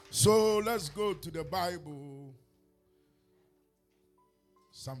So let's go to the Bible.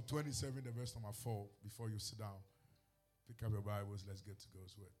 Psalm 27, the verse number 4. Before you sit down, pick up your Bibles. Let's get to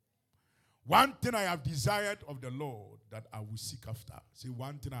God's word. One thing I have desired of the Lord that I will seek after. Say,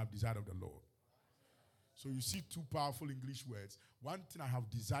 one thing I have desired of the Lord. So you see two powerful English words. One thing I have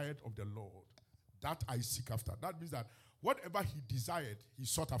desired of the Lord that I seek after. That means that whatever he desired, he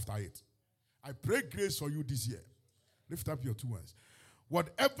sought after it. I pray grace for you this year. Lift up your two hands.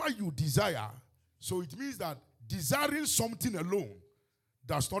 Whatever you desire, so it means that desiring something alone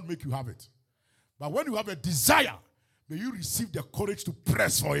does not make you have it. But when you have a desire, may you receive the courage to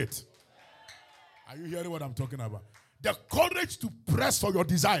press for it. Are you hearing what I'm talking about? The courage to press for your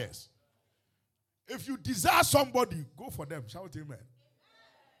desires. If you desire somebody, go for them. Shout amen.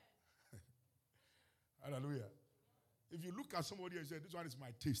 Hallelujah. If you look at somebody and say, this one is my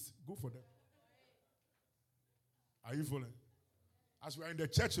taste, go for them. Are you following? As we are in the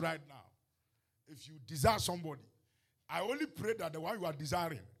church right now, if you desire somebody, I only pray that the one you are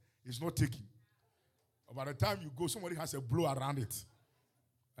desiring is not taken. By the time you go, somebody has a blow around it.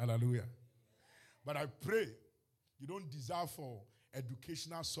 Hallelujah. But I pray you don't desire for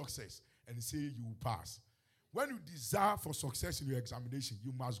educational success and say you will pass. When you desire for success in your examination,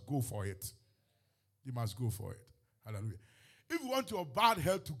 you must go for it. You must go for it. Hallelujah. If you want your bad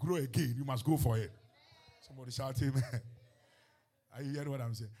health to grow again, you must go for it. Somebody shout amen. Are you hearing what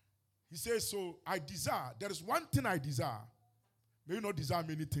I'm saying? He says, so I desire. There is one thing I desire. May you not desire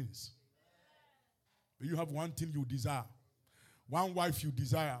many things. May you have one thing you desire. One wife you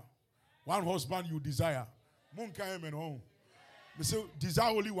desire. One husband you desire. They say,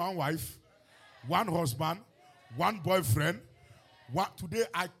 desire only one wife, one husband, one boyfriend. Today,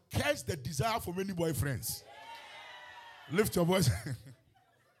 I curse the desire for many boyfriends. Lift your voice.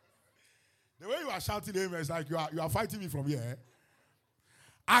 The way you are shouting amen is like you are fighting me from here.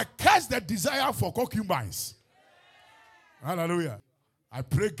 I curse the desire for concubines. Hallelujah. I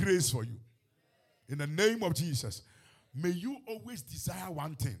pray grace for you. In the name of Jesus. May you always desire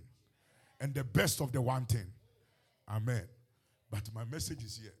one thing. And the best of the one thing. Amen. But my message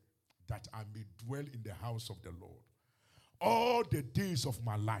is here. That I may dwell in the house of the Lord all the days of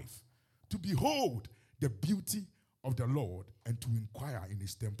my life. To behold the beauty of the Lord and to inquire in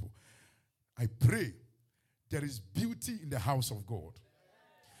his temple. I pray there is beauty in the house of God.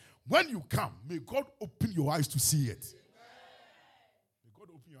 When you come, may God open your eyes to see it. May God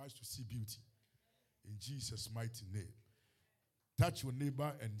open your eyes to see beauty. In Jesus' mighty name. Touch your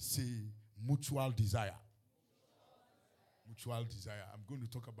neighbor and say, mutual desire. Mutual desire. I'm going to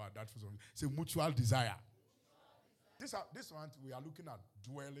talk about that for some. Say mutual desire. This month we are looking at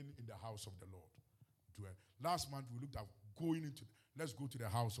dwelling in the house of the Lord. Last month we looked at going into. Let's go to the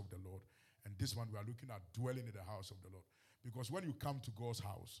house of the Lord. And this month we are looking at dwelling in the house of the Lord. Because when you come to God's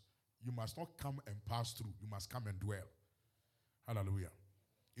house, you must not come and pass through. You must come and dwell. Hallelujah.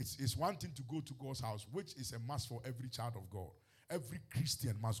 It's one thing to go to God's house, which is a must for every child of God. Every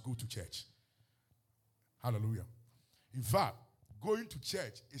Christian must go to church. Hallelujah. In fact, going to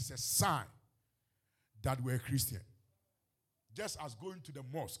church is a sign that we're a Christian. Just as going to the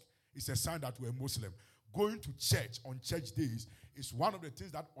mosque is a sign that we're a Muslim. Going to church on church days is one of the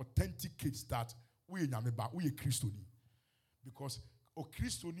things that authenticates that we are Christian. Because a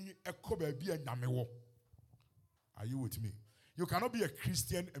Christian are you with me? You cannot be a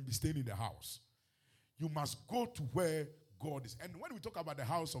Christian and be staying in the house. You must go to where God is. And when we talk about the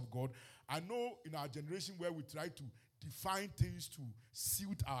house of God, I know in our generation where we try to define things to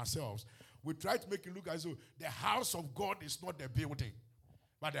suit ourselves, we try to make it look as though the house of God is not the building,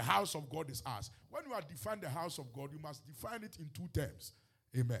 but the house of God is us. When you are defining the house of God, you must define it in two terms.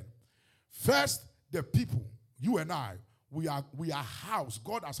 Amen. First, the people, you and I, we are housed.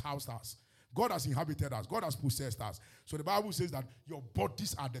 God has housed us. God has inhabited us. God has possessed us. So the Bible says that your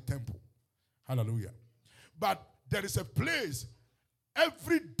bodies are the temple. Hallelujah. But there is a place,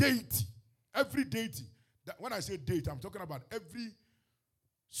 every deity, that when I say deity, I'm talking about every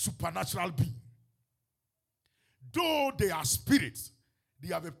supernatural being. Though they are spirits,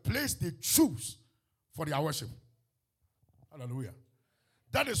 they have a place they choose for their worship. Hallelujah.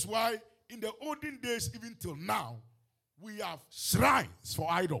 That is why in the olden days, even till now, we have shrines for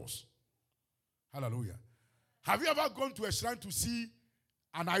idols. Hallelujah. Have you ever gone to a shrine to see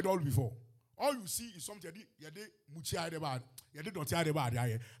an idol before? All you see is something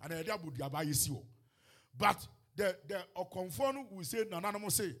but the Okonfonu will say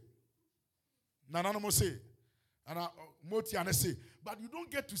nananamo say and Motiane say, but you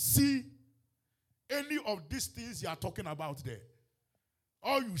don't get to see any of these things you are talking about there.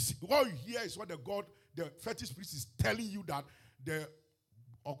 All you hear is what the fetish priest is telling you that the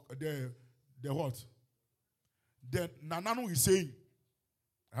the what? The Nanano is saying,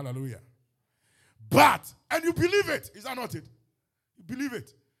 hallelujah. But, and you believe it. Is that not it? You believe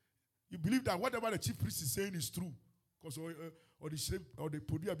it. You believe that whatever the chief priest is saying is true. Because or the shape or the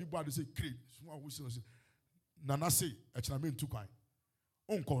podium people they say, "Creed." Nana say, "Echname ntu kwan."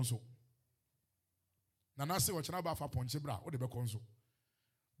 On konso. Nana say, "Echna ba fa ponche bra." O de be konso.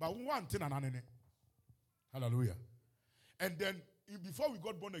 But one thing anane. Hallelujah. And then before we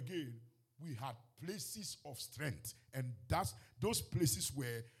got born again, we had places of strength, and those places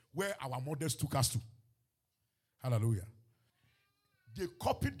were where our mothers took us to. Hallelujah. They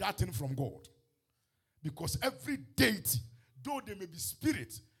copied that thing from God. Because every deity, though they may be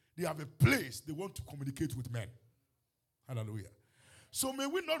spirit, they have a place they want to communicate with men. Hallelujah. So may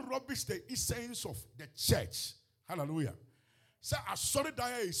we not rubbish the essence of the church. Hallelujah. Say, I sorry that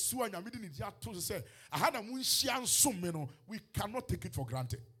I saw and I made it to say, I had a munshian sum, we cannot take it for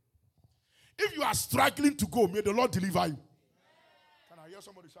granted. If you are struggling to go, may the Lord deliver you. Can I hear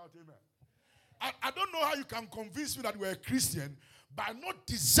somebody shout amen? I don't know how you can convince me that we're a Christian by not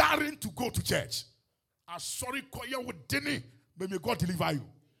desiring to go to church. I sorry, koya wodini, may God deliver you.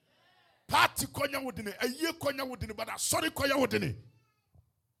 Party koya wodini, a year koya wodini, but I sorry koya wodini.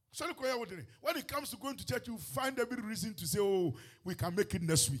 Sorry koya wodini. When it comes to going to church, you find every reason to say, oh, we can make it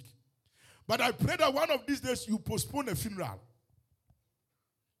next week. But I pray that one of these days you postpone a funeral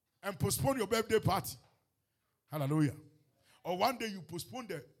and postpone your birthday party. Hallelujah. Or one day you postpone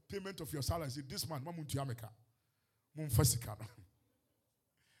the payment of your salary and say, this man, mamuntu yameka, mumfasika.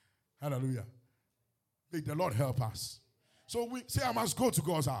 Hallelujah. May the Lord help us. So we say, I must go to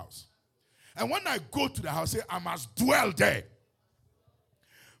God's house. And when I go to the house, say, I must dwell there.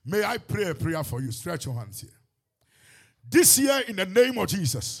 May I pray a prayer for you? Stretch your hands here. This year, in the name of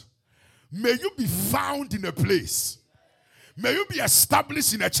Jesus, may you be found in a place. May you be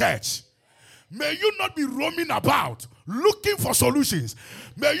established in a church. May you not be roaming about looking for solutions.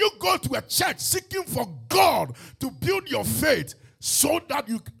 May you go to a church seeking for God to build your faith so that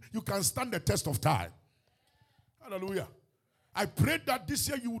you can stand the test of time. Hallelujah. I pray that this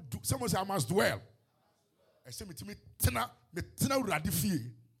year you would do. Someone say, I must dwell. I say, you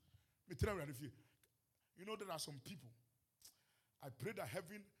know, there are some people. I pray that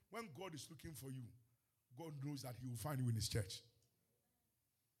heaven, when God is looking for you, God knows that he will find you in his church.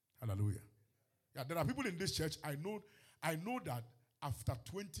 Hallelujah. Yeah, there are people in this church, I know that after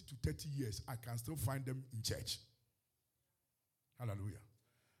 20 to 30 years, I can still find them in church. Hallelujah.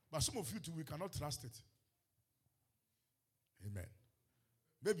 But some of you too, we cannot trust it. Amen.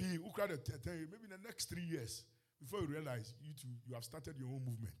 Maybe maybe in the next 3 years, before you realize you have started your own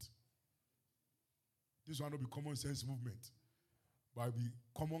movement. This one will be common sense movement, but it will be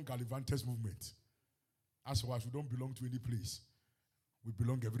common Galivantes movement. As far as we don't belong to any place, we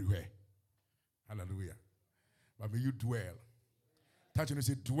belong everywhere. Hallelujah. But may you dwell. Touch and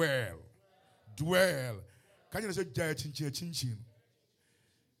say, dwell. Dwell. Can you say, Jaya Chinchin Chinchin?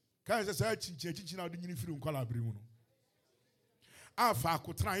 Can you say, Chinchin Chinchin? I didn't feel Calabrimuno. Alpha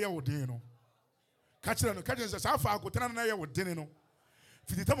Cotraya Odino. Catch them, catch us. Alpha Cotrana with Dino.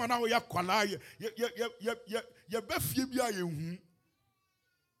 For the time now, ya Qualaya, ya Befibia.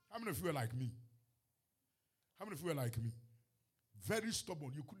 How many of you are like me? How many of you are like me? Very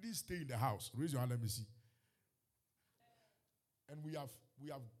stubborn. You couldn't stay in the house. Raise your hand, let me see. And we have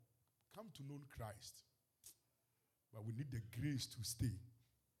come to know Christ. But we need the grace to stay.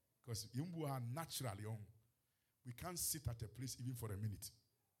 Because we are naturally on. We can't sit at a place even for a minute.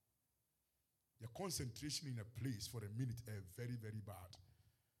 Your concentration in a place for a minute is very, very bad.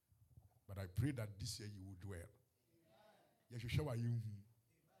 But I pray that this year you will dwell. You should show you.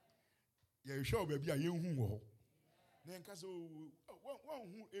 You show baby you. Then because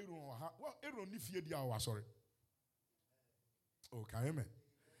sorry. Okay, amen.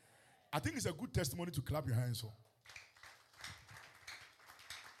 I think it's a good testimony to clap your hands for.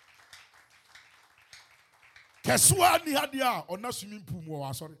 Keswa ni hadia or not swimming pool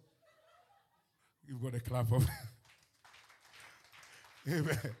more. Sorry. You've got a clap of.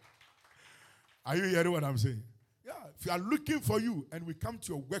 Amen. Are you hearing what I'm saying? Yeah. If you are looking for you and we come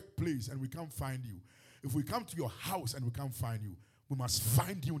to your workplace and we can't find you, if we come to your house and we can't find you, we must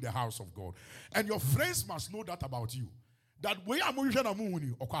find you in the house of God. And your friends must know that about you. That we are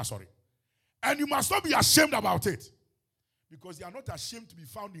sorry. And you must not be ashamed about it. Because they are not ashamed to be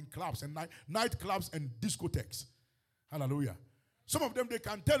found in clubs and night clubs and discotheques. Hallelujah. Some of them, they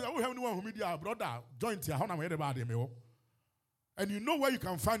can tell you, oh, anyone who media brother, join here. And you know where you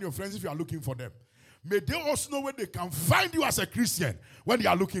can find your friends if you are looking for them. May they also know where they can find you as a Christian when they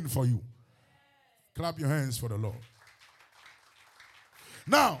are looking for you. Clap your hands for the Lord.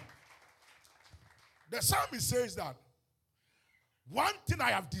 Now, the psalmist says that one thing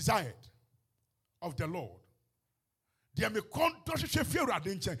I have desired of the Lord, I'm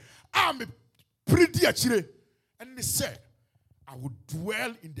pretty actually, and he said, I will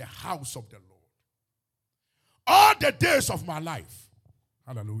dwell in the house of the Lord all the days of my life.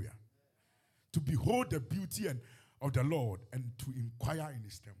 Hallelujah. To behold the beauty of the Lord and to inquire in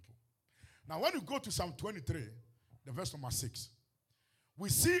his temple. Now, when you go to Psalm 23, the verse number 6, we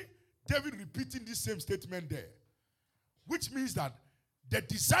see David repeating this same statement there, which means that the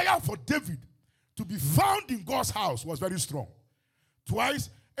desire for David to be found in God's house was very strong. Twice,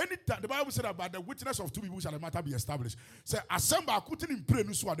 anytime the Bible said about the witness of two people shall the matter be established. Say, assemble, couldn't in pray,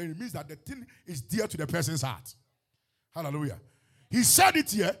 then it means that the thing is dear to the person's heart. Hallelujah. He said it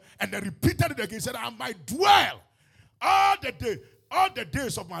here and then repeated it again. He said, I might dwell all the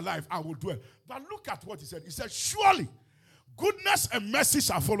days of my life, I will dwell. But look at what he said. He said, surely goodness and mercy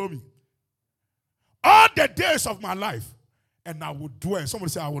shall follow me all the days of my life, and I will dwell.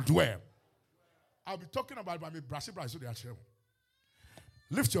 Somebody say, I will dwell. I'll be talking about my brassy.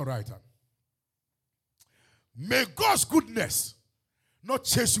 Lift your right hand. May God's goodness not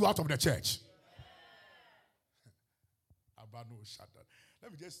chase you out of the church.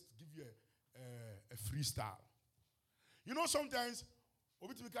 Let me just give you a freestyle. You know, sometimes,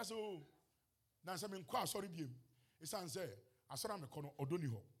 because sorry, it's answer. I saw him a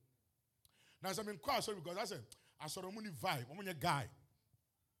Odoniho. Now, I'm sorry because I said, I saw a money vibe, I'm a guy.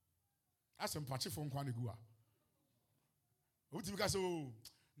 I said, Pachi from Kwanigua. Because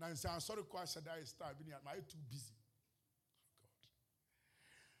now I'm sorry, I said, I start being too busy.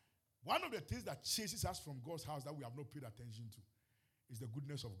 God. One of the things that chases us from God's house that we have not paid attention to is the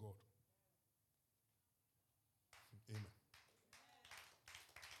goodness of God. Amen.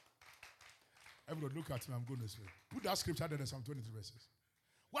 Everybody look at me, I'm going this way. Put that scripture there in Psalm 23 verses.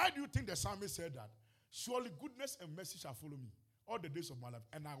 Why do you think the psalmist said that? Surely goodness and mercy shall follow me all the days of my life,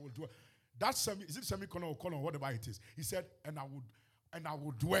 and I will dwell. That's is it semicolon or colon, whatever it is. He said, and I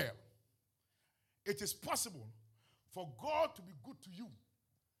will dwell. It is possible for God to be good to you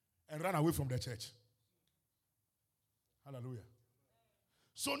and run away from the church. Hallelujah.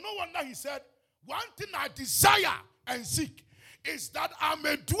 So no wonder he said, one thing I desire and seek is that I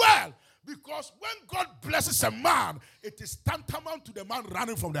may dwell. Because when God blesses a man, it is tantamount to the man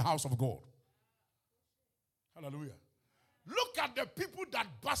running from the house of God. Hallelujah. Look at the people that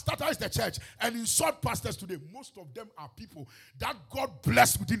bastardize the church and insult pastors today. Most of them are people that God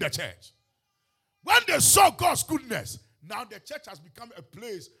blessed within the church. When they saw God's goodness, now the church has become a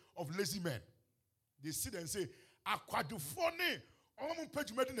place of lazy men. They sit and say, Akwadufone,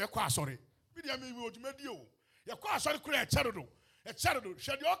 sorry.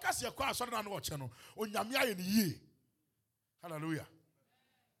 Hallelujah.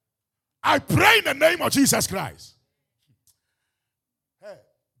 I pray in the name of Jesus Christ. Hey,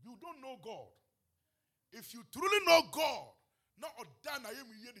 you don't know God. If you truly know God, not Odana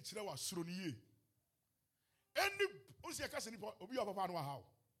ye the chile was suruni. It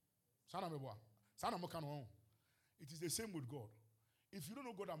is the same with God. If you don't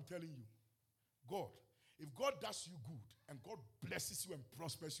know God, I'm telling you, God, if God does you good and God blesses you and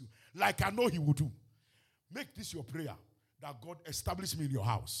prospers you, like I know he will do, make this your prayer, that God establish me in your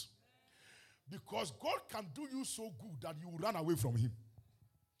house. Because God can do you so good that you will run away from him.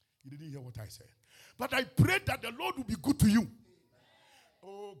 You didn't hear what I said. But I pray that the Lord will be good to you.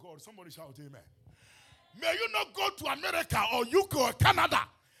 Oh God, somebody shout amen. May you not go to America or UK or Canada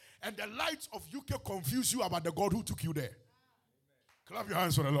and the lights of UK confuse you about the God who took you there. Clap your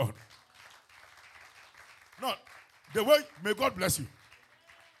hands for the Lord. No, the way, may God bless you.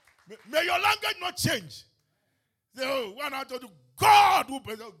 May your language not change. Say, oh, one out of God who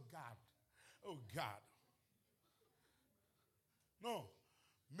bless. Oh, God. Oh, God. No.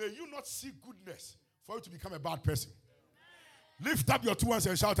 May you not see goodness for you to become a bad person. Lift up your two hands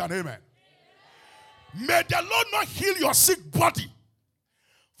and shout an amen. May the Lord not heal your sick body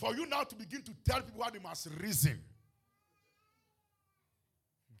for you now to begin to tell people how they must reason.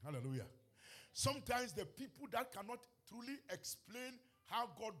 Hallelujah. Sometimes the people that cannot truly explain how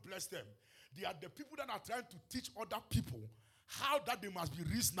God blessed them, they are the people that are trying to teach other people how that they must be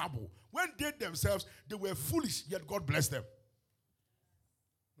reasonable. When they themselves, they were foolish, yet God blessed them.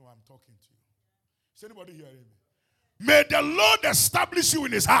 No, I'm talking to you. Is anybody hearing me? May the Lord establish you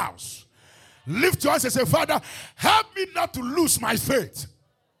in his house. Lift your hands and say, Father, help me not to lose my faith.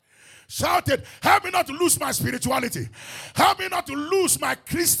 Shout it. Help me not to lose my spirituality. Help me not to lose my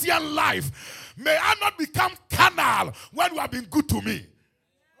Christian life. May I not become carnal when you have been good to me.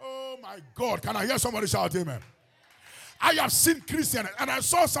 Oh my God. Can I hear somebody shout amen? I have seen Christians, and I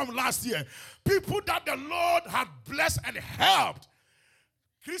saw some last year. People that the Lord had blessed and helped.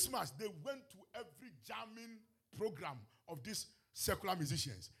 Christmas, they went to every jamming program of these secular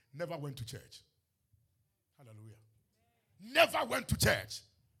musicians. Never went to church. Hallelujah. Never went to church.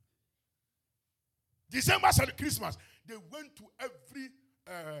 December Christmas, they went to every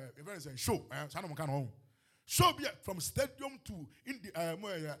show. Show from stadium to in the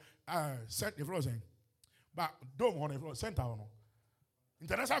but dome center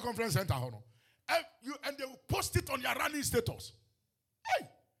international conference center and they will post it on their running status. Hey,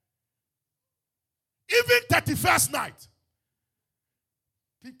 even 31st night,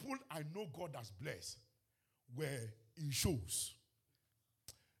 people I know God has blessed were in shows.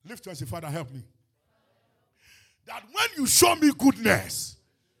 Lift and say, Father, help me. That when you show me goodness,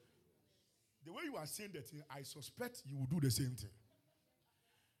 the way you are saying that thing, I suspect you will do the same thing.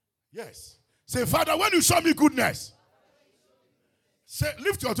 Yes. Say, Father, when you show me goodness, say,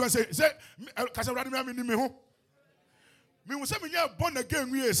 lift your hand and say, because I'm ready to me home. Me will say, me yeah born again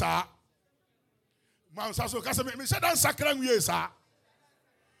we is ah. Man, so because me say that sacred we is ah.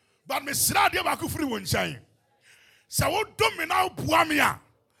 But me sra dia ba ku free won chan. Say wo do me now bua me a.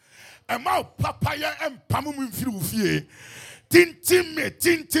 E ma papa ye empam mu mfiri wo fie.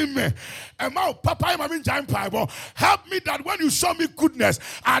 Tintim me. And my papa, help me that when you show me goodness,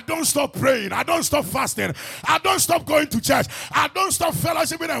 I don't stop praying. I don't stop fasting. I don't stop going to church. I don't stop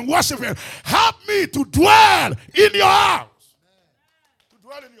fellowshipping and worshiping. Help me to dwell in your house. To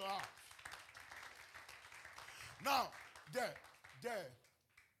dwell in your house. Now,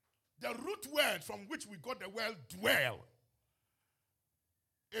 the root word from which we got the word dwell,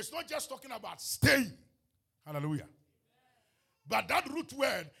 it's not just talking about staying. Hallelujah. But that root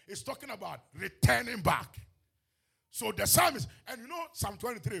word is talking about returning back. So the psalmist, and you know Psalm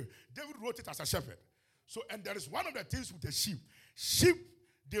 23, David wrote it as a shepherd. So, and there is one of the things with the sheep. Sheep,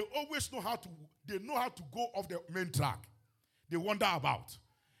 they always know how to go off the main track. They wander about.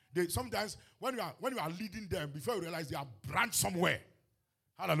 They sometimes when you are leading them, before you realize they are branched somewhere.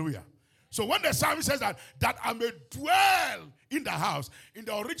 Hallelujah. So when the psalmist says that I may dwell in the house, in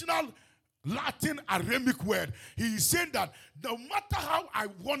the original Latin Aramic word, he is saying that no matter how I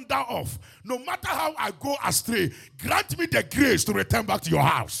wander off, no matter how I go astray, grant me the grace to return back to your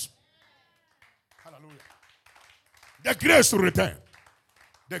house. Hallelujah. The grace to return.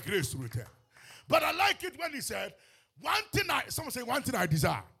 The grace to return. But I like it when he said, someone say one thing I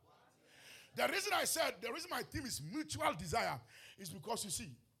desire. The reason my theme is mutual desire is because you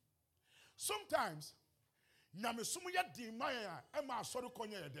see, sometimes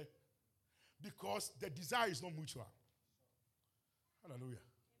because the desire is not mutual. Hallelujah.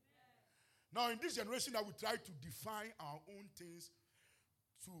 Now, in this generation that we try to define our own things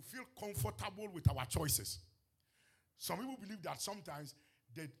to feel comfortable with our choices. Some people believe that sometimes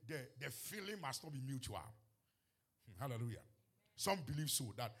the feeling must not be mutual. Hallelujah. Some believe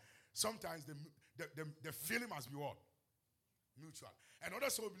so, that sometimes the feeling must be what? Mutual. And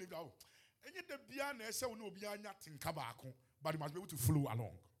others so believe that, but it must be able to flow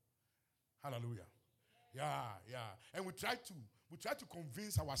along. Hallelujah. Yeah. And we try to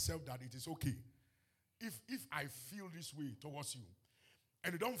convince ourselves that it is okay. If I feel this way towards you,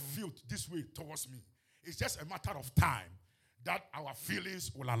 and you don't feel this way towards me, it's just a matter of time that our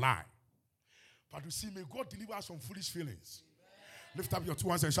feelings will align. But you see, may God deliver us from foolish feelings. Amen. Lift up your two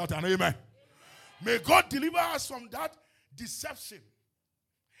hands and shout an amen. May God deliver us from that deception.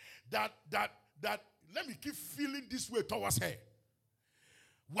 That let me keep feeling this way towards her.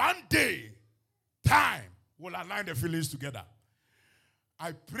 One day, time will align the feelings together.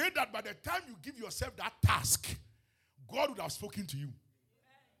 I pray that by the time you give yourself that task, God would have spoken to you.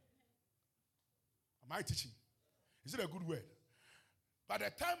 Am I teaching? Is it a good word? By the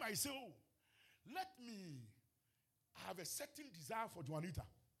time I say, let me have a certain desire for Juanita,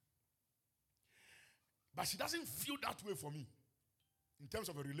 but she doesn't feel that way for me in terms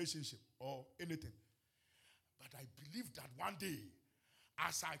of a relationship or anything. But I believe that one day,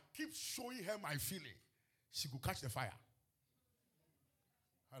 as I keep showing her my feeling, she will catch the fire.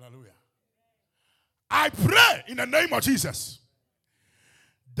 Hallelujah. I pray in the name of Jesus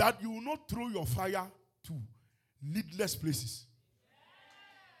that you will not throw your fire to needless places.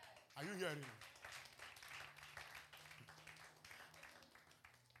 Are you hearing me?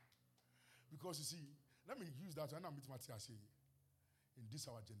 Because you see, let me use that. And I'm saying, in this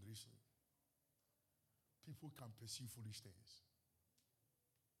our generation, people can pursue foolish things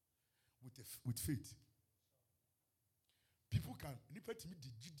with faith. People can because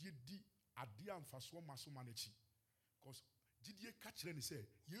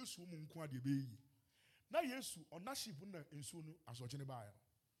Now yes, on that ship in soon as watching the buyer.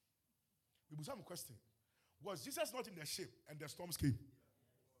 We will have a question. Was Jesus not in the ship and the storms came?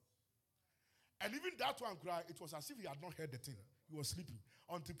 And even that one cried, it was as if he had not heard the thing. He was sleeping.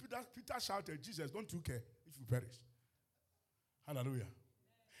 Until Peter shouted, Jesus, don't you care if you perish? Hallelujah.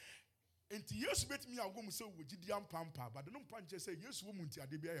 And yes, met me a woman so with Gideon Pampa, but the no punch say, yes, woman,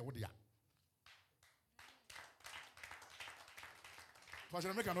 Tiadibia, what they are.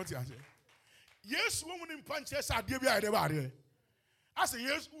 Pastor, make a note here. Yes, woman in punches are Dibia. I say,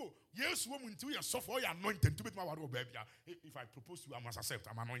 yes, woman, to your soft oil anointed to make my water baby. If I propose to you, I must accept,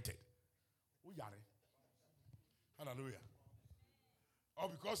 I'm anointed. Hallelujah. Or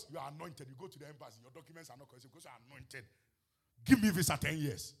because you are anointed, you go to the embassy, your documents are not correct because you are anointed. Give me visa 10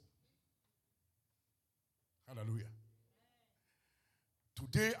 years. Hallelujah.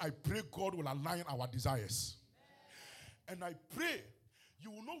 Today I pray God will align our desires. And I pray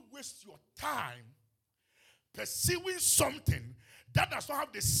you will not waste your time pursuing something that does not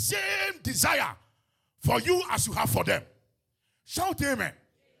have the same desire for you as you have for them. Shout amen.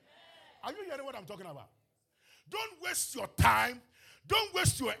 Are you hearing what I'm talking about? Don't waste your time. Don't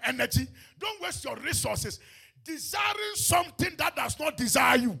waste your energy. Don't waste your resources desiring something that does not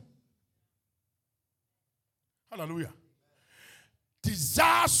desire you. Hallelujah.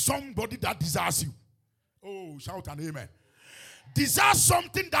 Desire somebody that desires you. Oh, shout an amen. Desire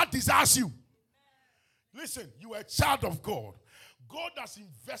something that desires you. Listen, you are a child of God. God has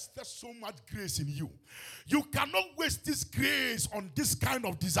invested so much grace in you. You cannot waste this grace on this kind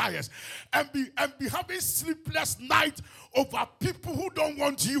of desires and be having sleepless nights over people who don't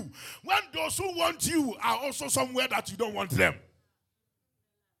want you, when those who want you are also somewhere that you don't want them.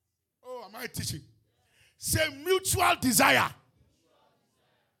 Oh, am I teaching? Say mutual desire.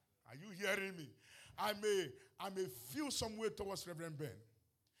 Are you hearing me? I may feel some way towards Reverend Ben.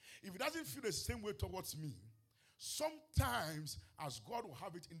 If he doesn't feel the same way towards me, sometimes, as God will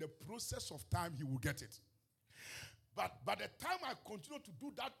have it, in the process of time, he will get it. But by the time I continue to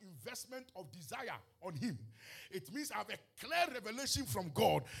do that investment of desire on him, it means I have a clear revelation from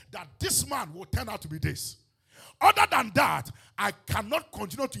God that this man will turn out to be this. Other than that, I cannot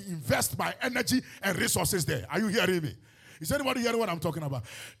continue to invest my energy and resources there. Are you hearing me? Is anybody hearing what I'm talking about?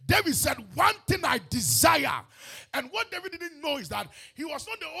 David said, one thing I desire. And what David didn't know is that he was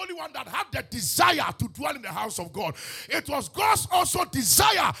not the only one that had the desire to dwell in the house of God. It was God's also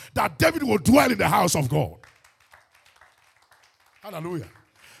desire that David would dwell in the house of God. Hallelujah.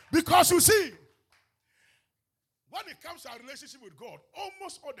 Because you see, when it comes to our relationship with God,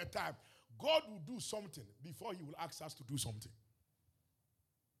 almost all the time, God will do something before he will ask us to do something.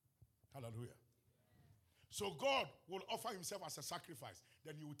 Hallelujah. So God will offer himself as a sacrifice.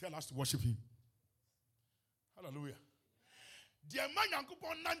 Then he will tell us to worship him. Hallelujah. Dear man,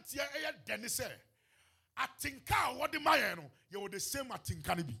 Yankupon Nantia Eya Denise. Atinka what the Mayano, you were the same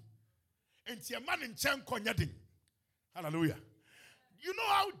Atinkanibi. And dear man in Chen Konyadin. Hallelujah. You know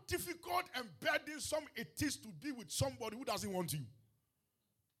how difficult and burdensome it is to be with somebody who doesn't want you.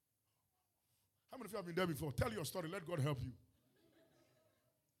 How many of you have been there before? Tell your story. Let God help you.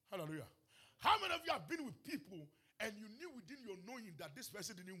 Hallelujah. How many of you have been with people and you knew within your knowing that this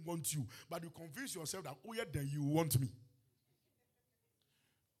person didn't want you, but you convinced yourself that, oh yeah, then you want me?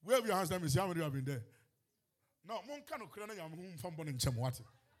 Wave your hands, let me see how many of you have been there. Now,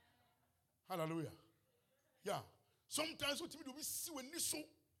 hallelujah. Yeah. Sometimes what you do is see when this so.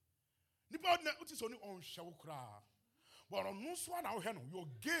 But on your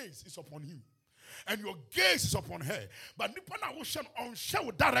gaze is upon him, and your gaze is upon her. But on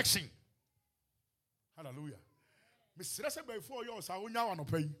show direction. Hallelujah.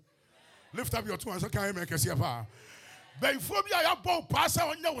 Lift up your two hands. Okay, make us here. Before me, I have both pass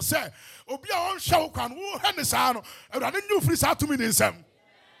on your say, Obia on show can woo Hennesano, and I didn't know free out to me in some.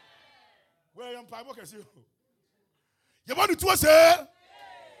 Where am I? What you? You want to say?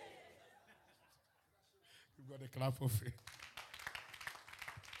 You've got a clap for free.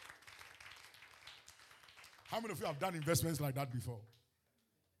 How many of you have done investments like that before?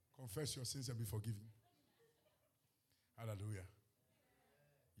 Confess your sins and be forgiven. Hallelujah.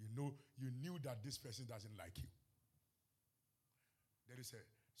 You knew that this person doesn't like you.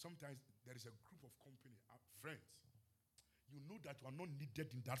 Sometimes there is a group of company, friends. You know that you are not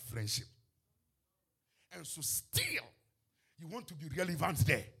needed in that friendship. And so still, you want to be relevant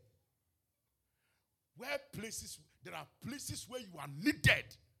there. There are places where you are needed.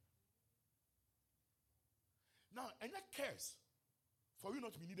 Now, and that cares for you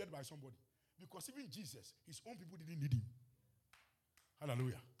not to be needed by somebody. Because even Jesus, his own people didn't need him.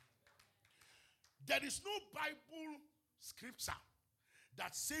 Hallelujah. There is no Bible scripture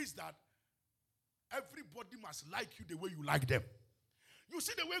that says that everybody must like you the way you like them. You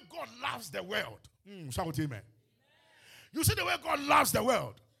see the way God loves the world. Shout amen. You see the way God loves the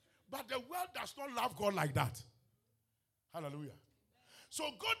world. But the world does not love God like that. Hallelujah. So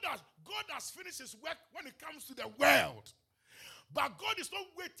God has finished his work when it comes to the world. But God is not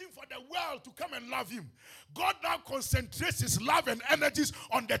waiting for the world to come and love him. God now concentrates his love and energies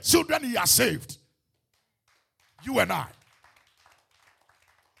on the children he has saved. You and I.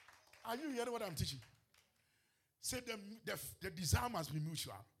 Are you hearing what I'm teaching? Say the desire must be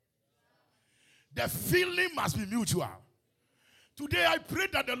mutual. The feeling must be mutual. Today I pray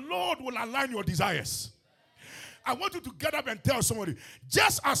that the Lord will align your desires. I want you to get up and tell somebody,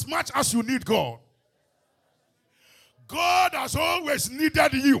 just as much as you need God, God has always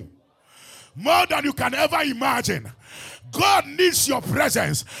needed you more than you can ever imagine. God needs your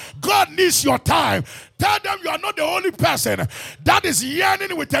presence. God needs your time. Tell them you are not the only person that is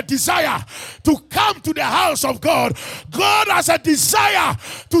yearning with a desire to come to the house of God. God has a desire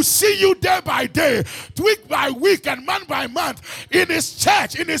to see you day by day, week by week, and month by month in his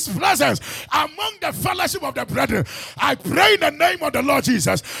church, in his presence, among the fellowship of the brethren. I pray in the name of the Lord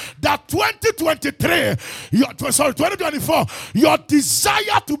Jesus that 2024, your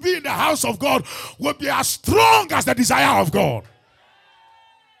desire to be in the house of God will be as strong as the desire of God.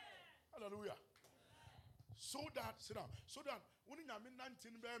 Hallelujah. Sit down.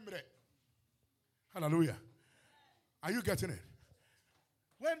 Hallelujah. Are you getting it?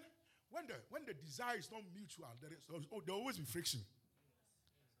 When the desire is not mutual, there will always be friction.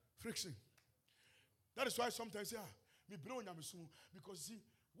 Friction. That is why sometimes say, because see,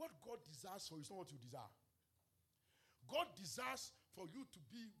 what God desires for you is not what you desire. God desires for you to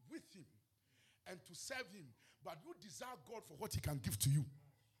be with him and to serve him, but you desire God for what he can give to you.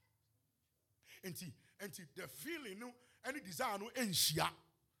 And the feeling, any desire, no enshia.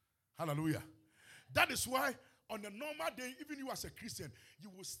 Hallelujah. That is why on a normal day, even you as a Christian,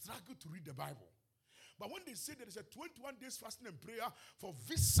 you will struggle to read the Bible. But when they say there is a 21 days fasting and prayer for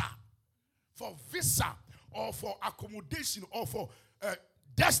visa, or for accommodation, or for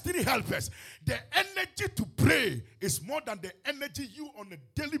destiny helpers, the energy to pray is more than the energy you on a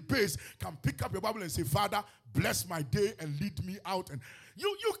daily basis can pick up your Bible and say, Father, bless my day and lead me out. And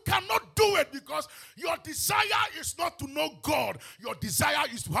you cannot do it because your desire is not to know God. Your desire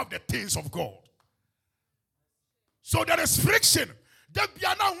is to have the things of God. So there is friction. And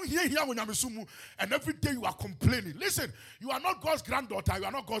every day you are complaining. Listen, you are not God's granddaughter, you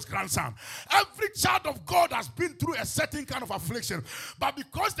are not God's grandson. Every child of God has been through a certain kind of affliction. But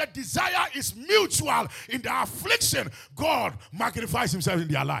because the desire is mutual in the affliction, God magnifies himself in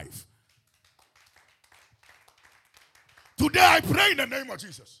their life. Today I pray in the name of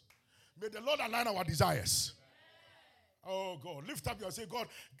Jesus. May the Lord align our desires. Oh God, lift up your say, God,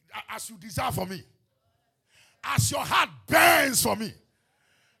 as you desire for me, as your heart burns for me,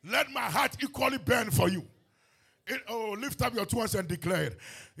 let my heart equally burn for you. Lift up your two hands and declare it.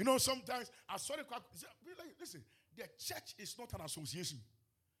 You know, sometimes, listen, the church is not an association.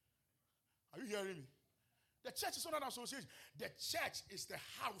 Are you hearing me? The church is not an association. The church is the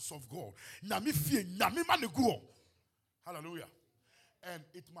house of God. Hallelujah. And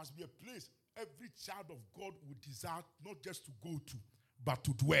it must be a place every child of God would desire not just to go to, but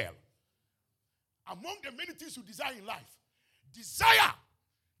to dwell. Among the many things you desire in life, desire,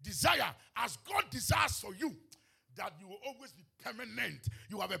 as God desires for you, that you will always be permanent.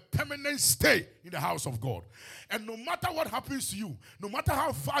 You have a permanent stay in the house of God. And no matter what happens to you, no matter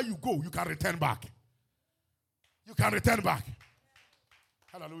how far you go, you can return back. You can return back.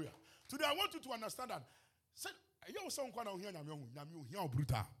 Hallelujah. Today I want you to understand that.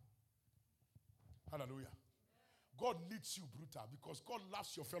 Hallelujah. God needs you, brutal, because God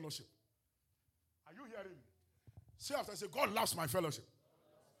loves your fellowship. Are you hearing me? Say after, say, God loves my fellowship.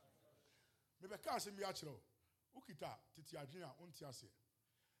 Maybe I can't say me natural. Ukita titi adrian untiase,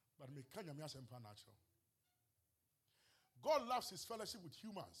 but me kanya me asempa natural. God loves his fellowship with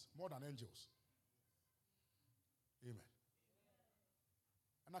humans more than angels. Amen.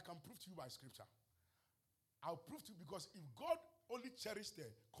 And I can prove to you by scripture. I'll prove to you because if God only cherished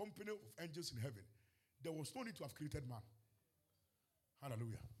the company of angels in heaven, there was no need to have created man.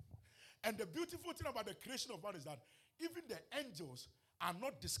 Hallelujah. And the beautiful thing about the creation of man is that even the angels are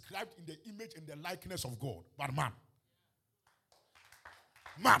not described in the image and the likeness of God, but man.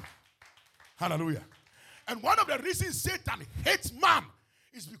 Man. Hallelujah. And one of the reasons Satan hates man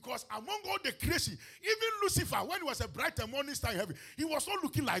is because among all the creation, even Lucifer, when he was a bright and morning star in heaven, he was not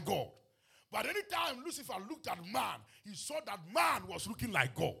looking like God. But anytime Lucifer looked at man, he saw that man was looking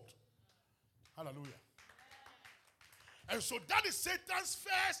like God. Hallelujah. And so that is Satan's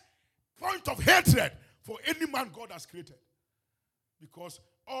first point of hatred for any man God has created. Because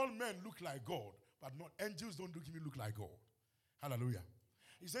all men look like God, but not angels don't even look like God. Hallelujah.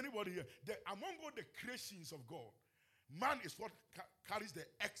 Is anybody here? Among all the creations of God, man is what carries the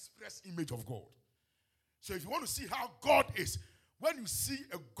express image of God. So if you want to see how God is, when you see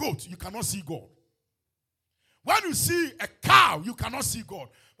a goat, you cannot see God. When you see a cow, you cannot see God.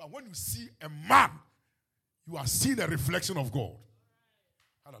 But when you see a man, you are seeing a reflection of God.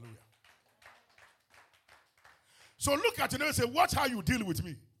 Hallelujah. So look at it and say, watch how you deal with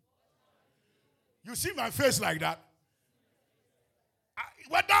me. You see my face like that?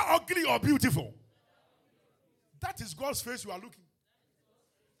 Whether ugly or beautiful, that is God's face you are looking.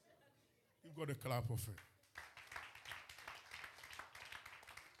 You've got a clap of it.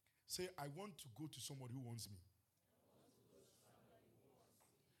 Say, I want to go to somebody who wants me.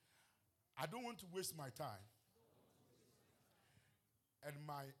 I don't want to waste my time and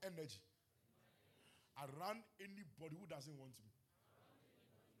my energy around anybody who doesn't want me.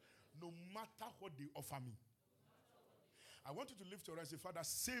 No matter what they offer me. I want you to lift your eyes and say, Father,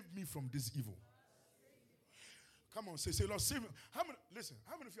 save me from this evil. Come on, say, Lord, save me. How many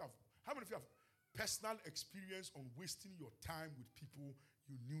of you have personal experience on wasting your time with people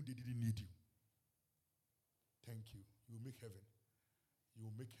you knew they didn't need you? Thank you. You will make heaven. You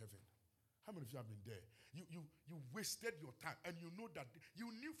will make heaven. How many of you have been there? You wasted your time, and you know that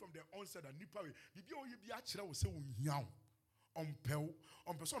you knew from the onset that nipa will say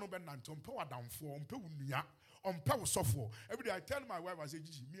every day I tell my wife, I say,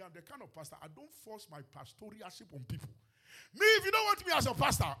 Gigi, me, I'm the kind of pastor, I don't force my pastoralship on people. Me, if you don't want me as a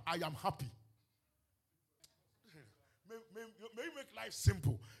pastor, I am happy. May you make life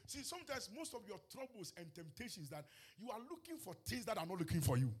simple. See, sometimes most of your troubles and temptations that you are looking for things that are not looking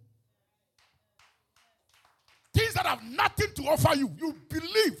for you. Things that have nothing to offer you. You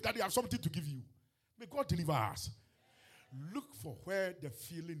believe that they have something to give you. May God deliver us. Look for where the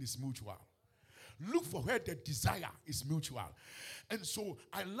feeling is mutual. Look for where the desire is mutual. And so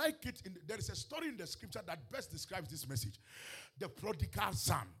I like it. There is a story in the scripture that best describes this message. The prodigal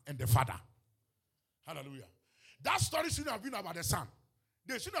son and the father. Hallelujah. That story shouldn't have been about the son.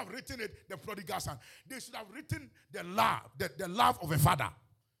 They should have written it, the prodigal son. They should have written the love of a father.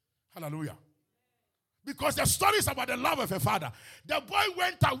 Hallelujah. Because the story is about the love of a father. The boy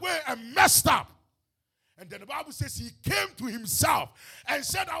went away and messed up. And then the Bible says he came to himself and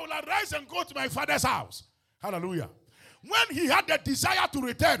said, I will arise and go to my father's house. Hallelujah. When he had the desire to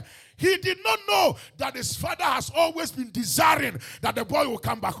return, he did not know that his father has always been desiring that the boy will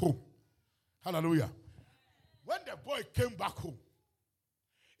come back home. Hallelujah. When the boy came back home,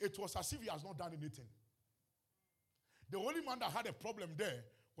 it was as if he has not done anything. The only man that had a problem there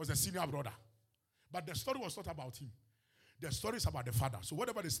was the senior brother. But the story was not about him. The story is about the father. So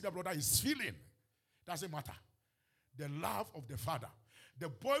whatever the senior brother is feeling, doesn't matter. The love of the father. The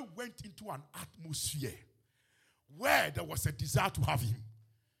boy went into an atmosphere where there was a desire to have him.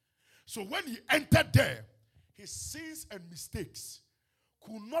 So when he entered there, his sins and mistakes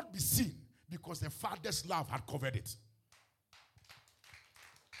could not be seen because the father's love had covered it.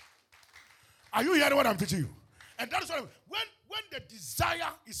 Are you hearing what I'm teaching you? And that is what when the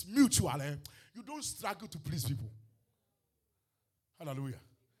desire is mutual, you don't struggle to please people. Hallelujah.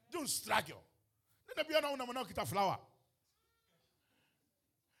 Don't struggle. Then the piano get a flower.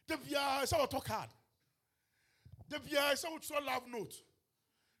 The piano is our talk hard. The piano is our love note.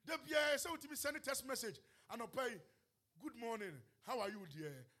 The piano is our send a text message and I'll pay. Good morning. How are you,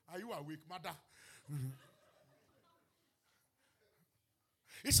 dear? Are you awake, mother?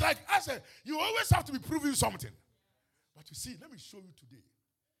 It's like I said, you always have to be proving something. But you see, let me show you today.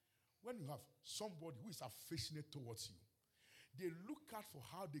 When you have somebody who is affectionate towards you, they look out for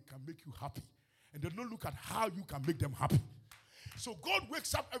how they can make you happy. And they don't look at how you can make them happy. So God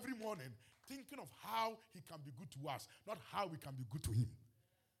wakes up every morning thinking of how he can be good to us, not how we can be good to him.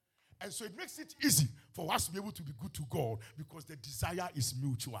 And so it makes it easy for us to be able to be good to God because the desire is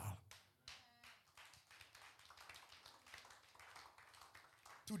mutual.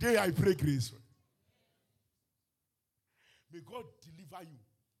 Today I pray grace. May God deliver you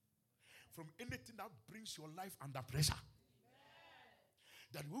from anything that brings your life under pressure.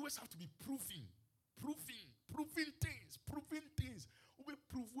 That we always have to be proving things. We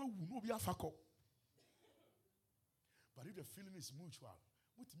prove where we know we are fakor. But if the feeling is mutual,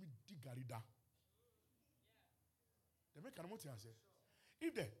 what me digarida? The make what you say.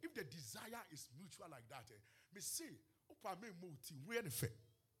 If the desire is mutual like that, me say, opa me moti where the fe.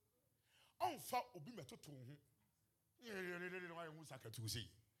 On fa obi me to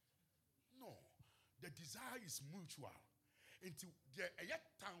no, the desire is mutual. Into the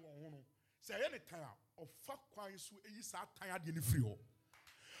time on say any time of fuck quine so is our tired in free.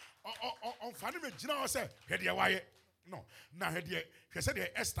 On Fanny General say, Head your wire. No, now head ye. He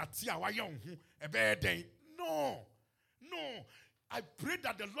said, Esther Tia, why young, a bad day. No. I pray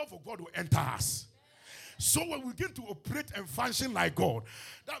that the love of God will enter us. So when we begin to operate and function like God,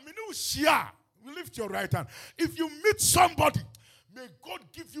 that means you share. We lift your right hand. If you meet somebody, may God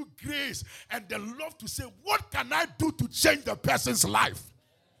give you grace and the love to say, what can I do to change the person's life?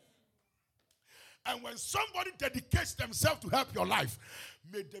 And when somebody dedicates themselves to help your life,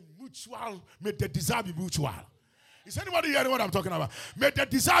 may the desire be mutual. Is anybody hearing what I'm talking about? May the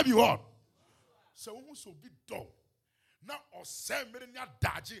desire be what? So who so be done? Now or say nya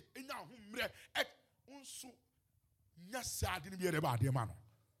daji nya humre et unsu nya sad ni be eba de man.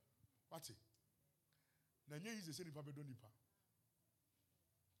 What it? Na nya easy say nipa be do nipa.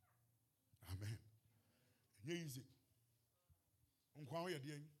 Amen. Nya easy. Unkwa wo ye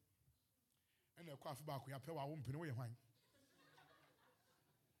de and the coffee back we pay our own penny wine.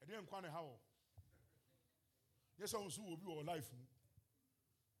 I didn't quite how. Yes, also will be your life.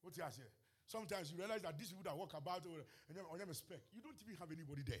 What you say? Sometimes you realize that these people that walk about on your spec, you don't even have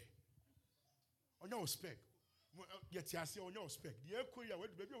anybody there. On your spec. Yet you say on your spec. The echo you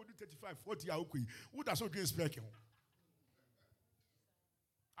maybe will do 35, 40 hours. Who does not get spec?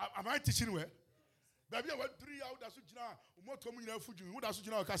 Am I teaching where? Baby, I went 3 hours. That's what you know. More coming in food. Who does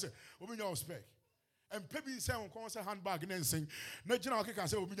you know? Can say, "Open your spec." And maybe say on concert handbag and then sing. No, you know, can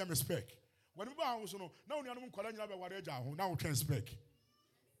say, "Open your spec." Whenever I was no, now we are not calling you about what now we can spec.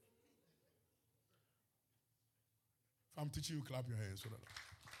 If I'm teaching you, clap your hands.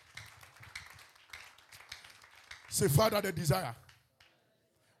 Say, Father, the desire.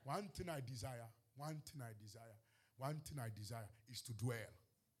 One thing I desire is to dwell.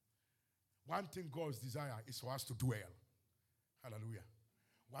 One thing God's desire is for us to dwell. Hallelujah.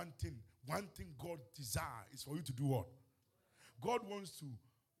 One thing God's desire is for you to do what? God wants to,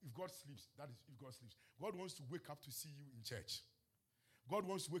 if God sleeps, that is if God sleeps. God wants to wake up to see you in church. God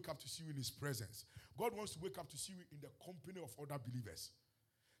wants to wake up to see you in his presence. God wants to wake up to see you in the company of other believers.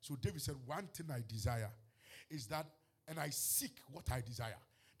 So David said, one thing I desire is that, and I seek what I desire,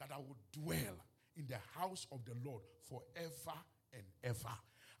 that I would dwell in the house of the Lord forever and ever.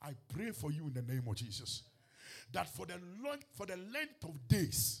 I pray for you in the name of Jesus, that for the length of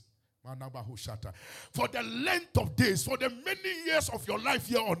days, for the length of days, for the many years of your life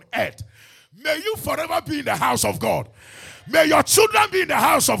here on earth, may you forever be in the house of God. May your children be in the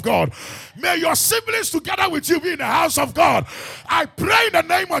house of God. May your siblings together with you be in the house of God. I pray in the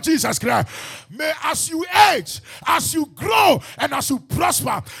name of Jesus Christ. May as you age, as you grow, and as you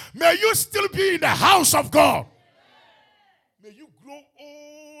prosper, may you still be in the house of God. May you grow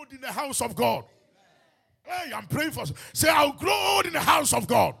old in the house of God. Hey, I'm praying for you. Say, I'll grow old in the house of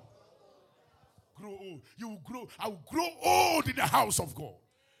God. Grow old. You will grow. I will grow old in the house of God.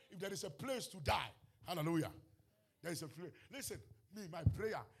 If there is a place to die, hallelujah. There is a place. Listen, my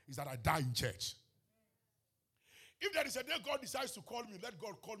prayer is that I die in church. If there is a day God decides to call me, let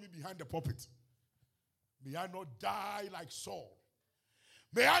God call me behind the pulpit. May I not die like Saul.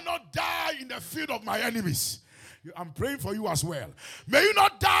 May I not die in the field of my enemies. I'm praying for you as well. May you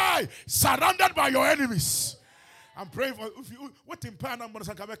not die surrounded by your enemies. I'm praying for you. What in Pan I'm going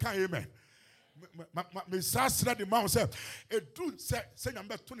to say, amen.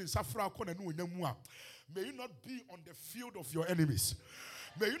 May you not be on the field of your enemies.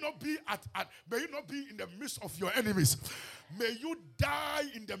 May you not be may you not be in the midst of your enemies. May you die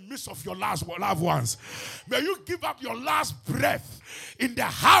in the midst of your loved ones. May you give up your last breath in the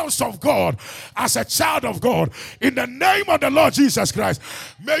house of God as a child of God. In the name of the Lord Jesus Christ.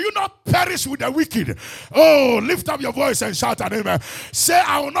 May you not perish with the wicked. Oh, lift up your voice and shout an amen. Say,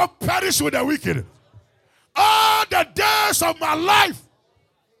 I will not perish with the wicked. All the days of my life.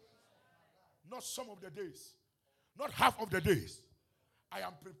 Not some of the days. Not half of the days. I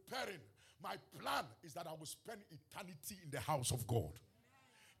am preparing. My plan is that I will spend eternity in the house of God.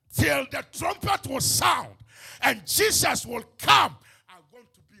 Till the trumpet will sound and Jesus will come. I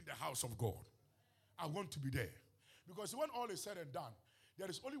want to be in the house of God. I want to be there. Because when all is said and done, there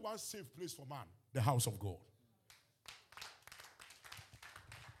is only one safe place for man. The house of God.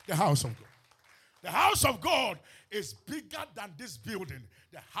 The house of God. The house of God is bigger than this building.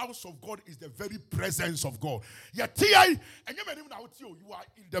 The house of God is the very presence of God. You are in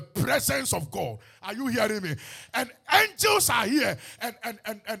the presence of God. Are you hearing me? And angels are here. And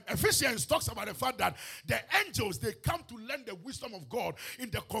Ephesians talks about the fact that the angels, they come to learn the wisdom of God in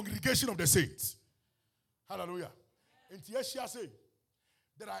the congregation of the saints. Hallelujah. And Tieshia say,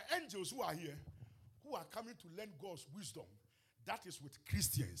 there are angels who are here who are coming to learn God's wisdom That is with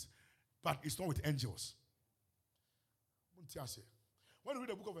Christians, but it's not with angels. When you read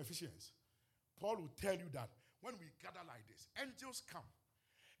the book of Ephesians, Paul will tell you that when we gather like this, angels come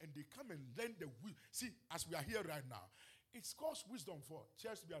and they come and learn the wisdom. See, as we are here right now, it's God's wisdom for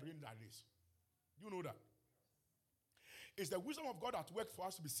church to be arranged like this. You know that. It's the wisdom of God at work for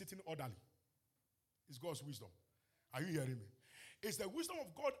us to be sitting orderly. It's God's wisdom. Are you hearing me? It's the wisdom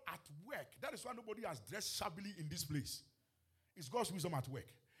of God at work. That is why nobody has dressed shabbily in this place. It's God's wisdom at work.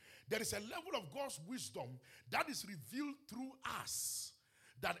 There is a level of God's wisdom that is revealed through us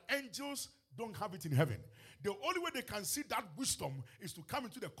that angels don't have it in heaven. The only way they can see that wisdom is to come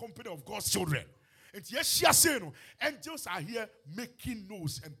into the company of God's children. And yes, angels are here making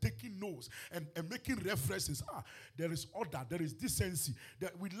notes and taking notes and making references. There is order, there is decency.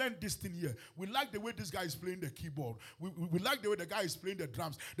 We learned this thing here. We like the way this guy is playing the keyboard. We like the way the guy is playing the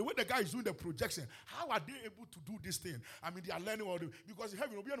drums. The way the guy is doing the projection. How are they able to do this thing? I mean, they are learning all the, because in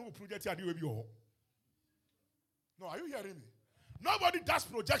heaven, we don't project here. No, are you hearing me? Nobody does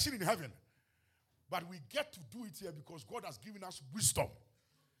projection in heaven. But we get to do it here because God has given us wisdom.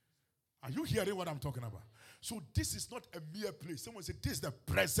 Are you hearing what I'm talking about? So this is not a mere place. Someone said, this is the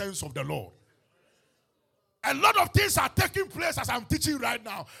presence of the Lord. A lot of things are taking place as I'm teaching right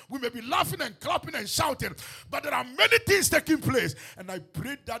now. We may be laughing and clapping and shouting, but there are many things taking place. And I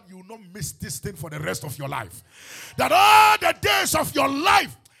pray that you will not miss this thing for the rest of your life. That all the days of your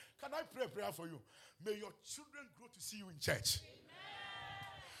life. Can I pray a prayer for you? May your children grow to see you in church.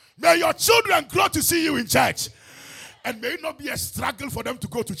 May your children grow to see you in church. And may it not be a struggle for them to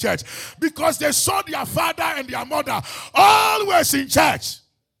go to church. Because they saw their father and their mother always in church.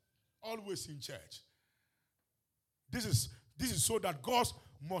 Always in church. This is so that God's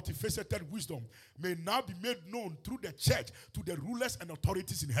multifaceted wisdom may now be made known through the church to the rulers and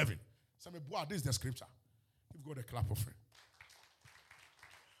authorities in heaven. This is the scripture. Give God a clap of it.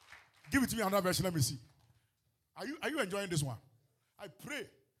 Give it to me another version. Let me see. Are you enjoying this one? I pray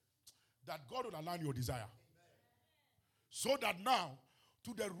that God will align your desire. So that now,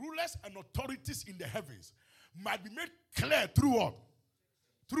 to the rulers and authorities in the heavens, might be made clear through what?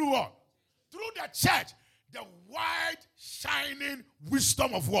 Through what? Through the church. The wide, shining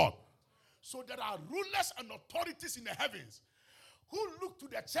wisdom of what? So there are rulers and authorities in the heavens who look to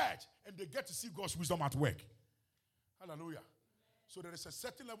the church and they get to see God's wisdom at work. Hallelujah. So there is a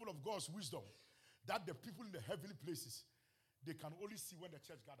certain level of God's wisdom that the people in the heavenly places, they can only see when the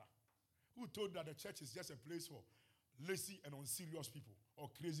church gather. Who told that the church is just a place for lazy and unserious people or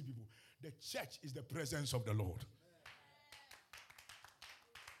crazy people? The church is the presence of the Lord.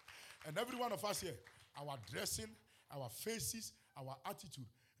 And every one of us here, our dressing, our faces, our attitude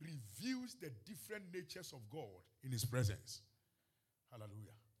reveals the different natures of God in His presence.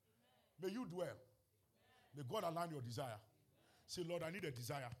 Hallelujah. May you dwell. May God align your desire. Say, Lord, I need a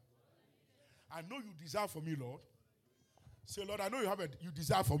desire. I know you desire for me, Lord. Say, Lord, I know you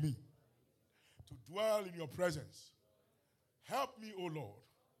desire for me to dwell in your presence. Help me, O Lord,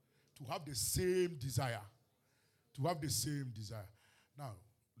 to have the same desire. To have the same desire. Now,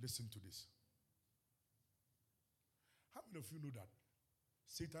 listen to this. How many of you know that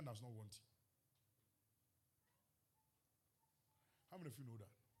Satan does not want you? How many of you know that?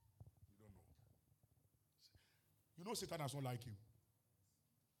 You don't know. You know Satan does not like you.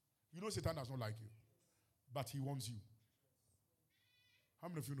 You know Satan does not like you. But he wants you. How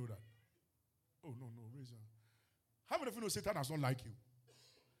many of you know that? Oh, no, raise your hand. How many of you know Satan does not like you?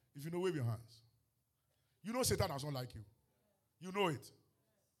 If you know, wave your hands. You know Satan does not like you. You know it.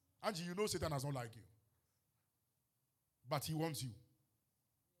 Angie, you know Satan does not like you. But he wants you.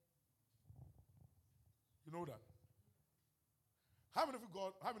 You know that? How many of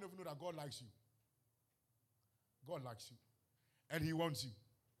you know that God likes you? God likes you. And he wants you.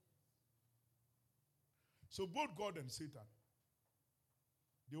 So both God and Satan,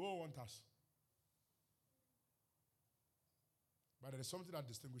 they all want us. But there is something that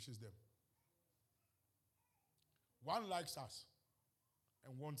distinguishes them. One likes us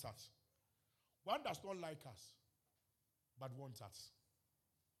and wants us. One does not like us, but wants us.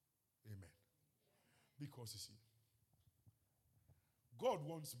 Amen. Because you see, God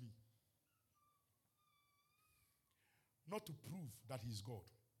wants me not to prove that He is God.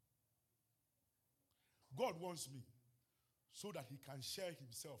 God wants me so that He can share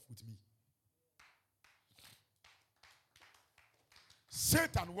Himself with me.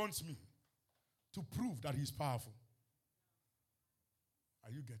 Satan wants me to prove that he's powerful.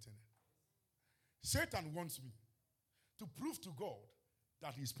 Are you getting it? Satan wants me to prove to God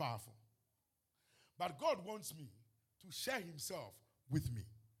that he's powerful. But God wants me to share Himself with me.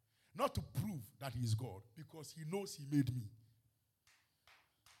 Not to prove that He is God, because He knows He made me.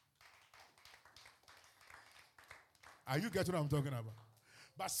 Are you getting what I'm talking about?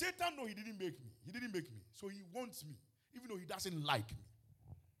 But Satan, no, he didn't make me. He didn't make me. So he wants me, even though he doesn't like me.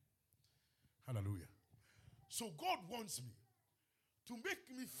 Hallelujah. So God wants me to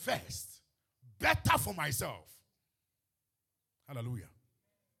make me first better for myself. Hallelujah.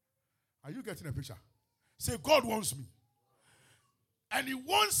 Are you getting a picture? Say, God wants me. And he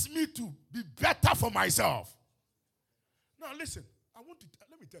wants me to be better for myself. Now listen, let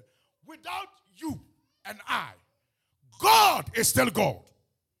me tell you. Without you and I, God is still God.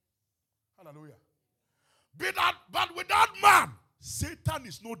 Hallelujah. But without man, Satan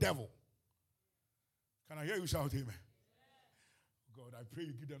is no devil. Can I hear you shout amen? God, I pray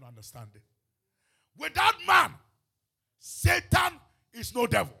you give them understanding. Without man, Satan is no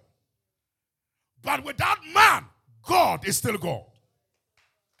devil. But without man, God is still God.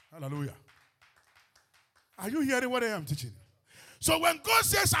 Hallelujah. Are you hearing what I am teaching? So when God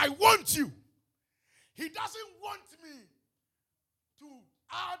says, I want you, he doesn't want me to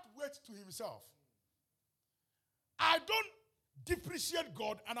add weight to himself. I don't depreciate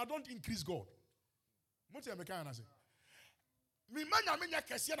God and I don't increase God. What am I saying?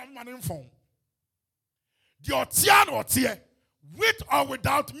 With or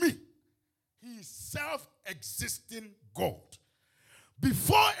without me, he is self-existing God.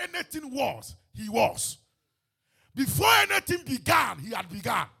 Before anything was, he was. Before anything began, he had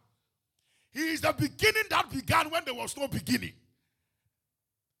begun. He is the beginning that began when there was no beginning.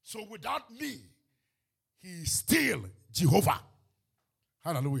 So without me, he is still Jehovah.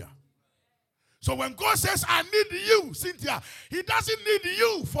 Hallelujah. So when God says, I need you, Cynthia, he doesn't need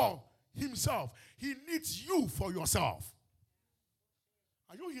you for himself. He needs you for yourself.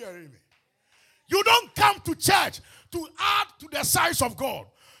 Are you hearing me? You don't come to church to add to the size of God.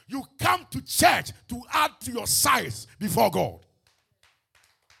 You come to church to add to your size before God.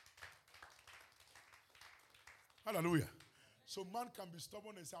 Hallelujah. So man can be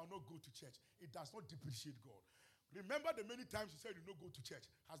stubborn and say, I'll not go to church. It does not depreciate God. Remember the many times you said you don't go to church.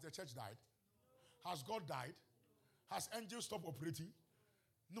 Has the church died? Has God died? Has angels stopped operating?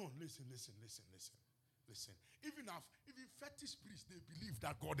 No, listen. Even fetish priests, they believe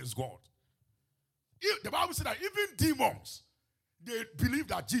that God is God. The Bible said that even demons, they believe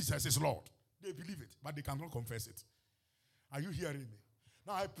that Jesus is Lord. They believe it, but they cannot confess it. Are you hearing me?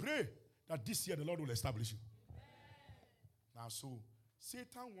 Now I pray that this year the Lord will establish you. Now so,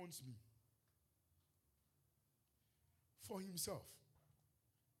 Satan wants me for himself.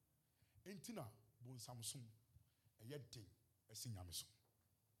 Entina bon Samsung and yet thing a sinyamiso.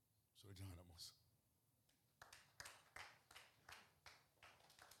 So the Janamos.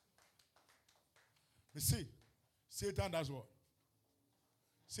 You see, Satan does what?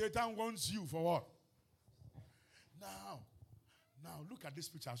 Satan wants you for what? Now look at this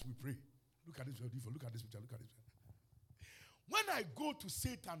picture as we pray. Look at this picture. Look at this picture. When I go to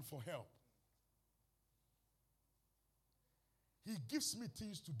Satan for help, he gives me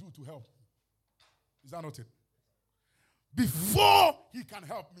things to do to help me. Is that not it? Before he can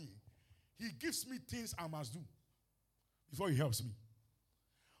help me, he gives me things I must do before he helps me.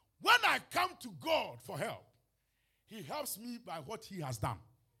 When I come to God for help, he helps me by what he has done.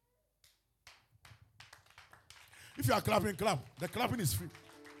 If you are clapping, clap. The clapping is free.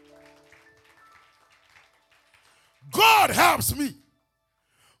 God helps me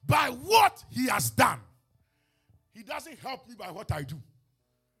by what he has done. He doesn't help me by what I do.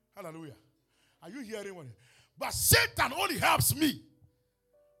 Hallelujah. Are you hearing what? But Satan only helps me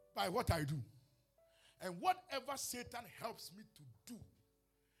by what I do. And whatever Satan helps me to do,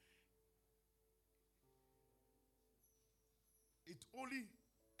 it only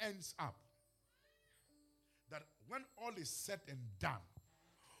ends up that when all is said and done,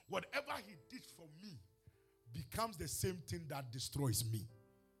 whatever he did for me becomes the same thing that destroys me.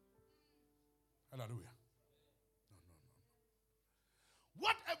 Hallelujah. No.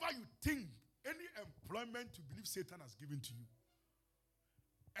 Whatever you think, any employment you believe Satan has given to you,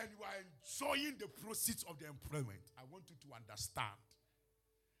 and you are enjoying the proceeds of the employment, I want you to understand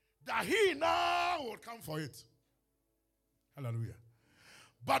that he now will come for it. Hallelujah.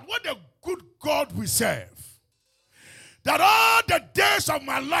 But what a good God we serve. That all the days of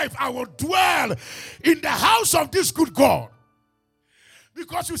my life I will dwell in the house of this good God.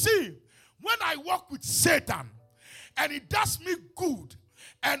 Because you see, when I walk with Satan and he does me good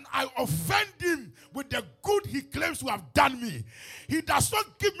and I offend him with the good he claims to have done me, he does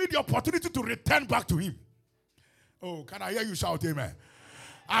not give me the opportunity to return back to him. Oh, can I hear you shout amen?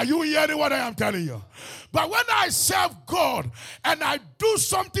 Are you hearing what I am telling you? But when I serve God and I do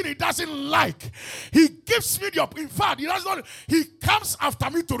something he doesn't like, he gives me the in fact, he comes after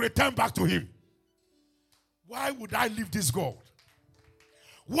me to return back to him. Why would I leave this God?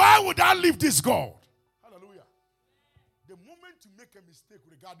 Why would I leave this God? Hallelujah. The moment you make a mistake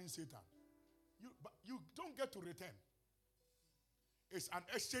regarding Satan, you don't get to return. It's an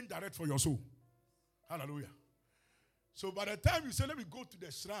exchange direct for your soul. Hallelujah. So by the time you say, let me go to the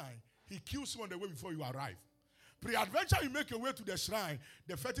shrine, he kills you on the way before you arrive. Pre-adventure, you make your way to the shrine,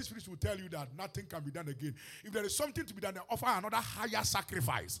 the fetish priest will tell you that nothing can be done again. If there is something to be done, they offer another higher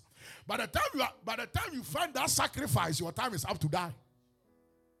sacrifice. By the time you find that sacrifice, your time is up to die.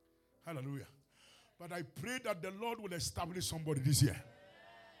 Hallelujah. But I pray that the Lord will establish somebody this year.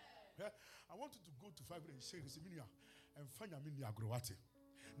 Yeah? I want you to go to 5 and say, and find a agrowati.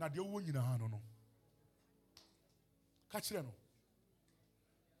 Now the one you know, no. Catch them.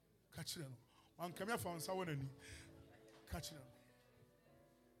 Catch them. One come here for someone and catch them.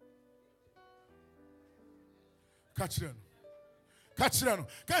 Catch them. Catch them.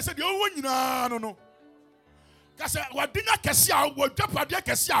 Can I say the one you know, no. Can I say what dinner can see our what Japan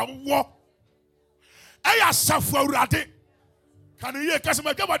can see our war. I suffer already. Can you hear? Because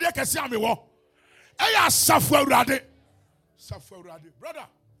my God can see me war. I suffer already. Suffer already, brother.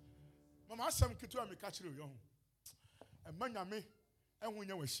 Mama, some kitu ame catch you. A man yame, and when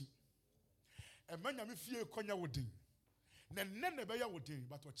you were she. A man yame fear konya wooding. Then never be a wooding,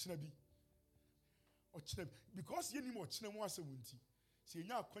 but what chinabi. Or chinab, because you need more chinam was a winty. See,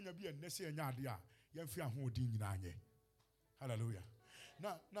 now konya be a nessy and yadia, young fear holding in anye. Hallelujah.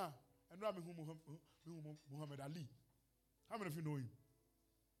 Now, and Rami Muhammad Ali. How many of you know him?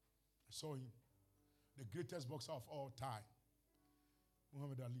 I saw him. The greatest boxer of all time.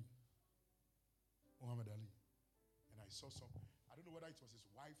 Muhammad Ali. And I saw some, I don't know whether it was his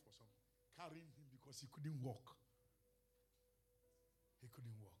wife or something, carrying him because he couldn't walk. He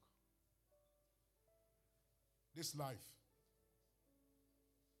couldn't walk. This life.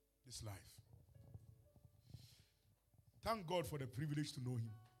 Thank God for the privilege to know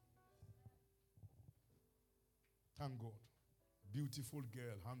him. Thank God. Beautiful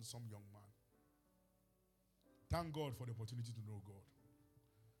girl, handsome young man. Thank God for the opportunity to know God.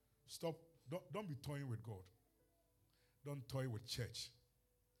 Stop. Don't be toying with God. Don't toy with church.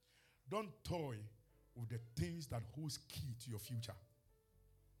 Don't toy with the things that holds key to your future.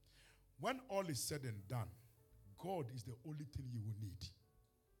 When all is said and done, God is the only thing you will need.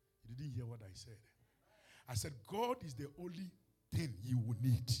 You didn't hear what I said. I said, God is the only thing you will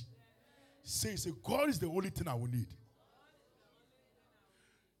need. Say, God is the only thing I will need.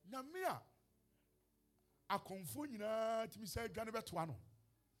 Now, me, I confirm you to me say, Johnny Betuano.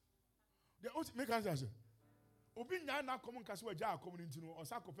 The only make us say, Obi na come on kasi waja coming into no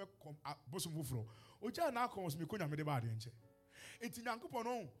osa kope bosom fufuro. Oja na come me konya me de ba de nche. Enti Nyankopon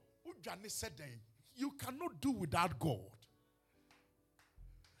no udwane said then, you cannot do without God.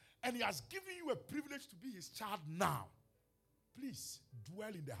 And he has given you a privilege to be his child now. Please dwell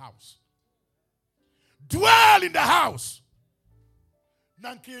in the house. Dwell in the house.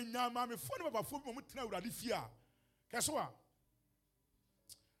 Nanke nyama me phone baba phone mo tena urade fia. Keso a.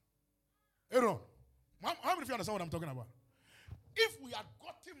 Aaron, how many of you understand what I'm talking about? If we had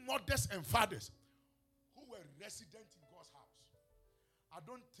gotten mothers and fathers who were resident in God's house, I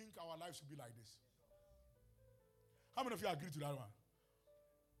don't think our lives should be like this. How many of you agree to that one?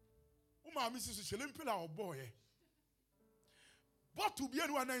 Mrs. Shelimpila or boy. But to be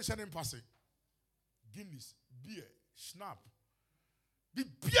anyone in sending passing. Guinness, beer, snap. The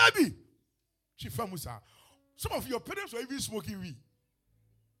baby. Some of your parents were even smoking weed.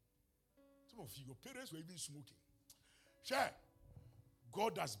 Some of your parents were even smoking. Share.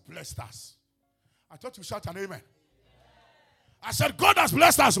 God has blessed us. I thought you shout an amen. I said, God has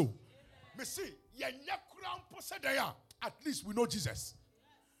blessed us. Oh. Me see, at least we know Jesus.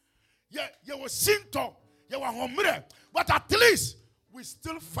 Yeah, you were sinto, you were hombre, but at least we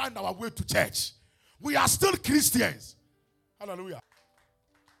still find our way to church. We are still Christians. Hallelujah.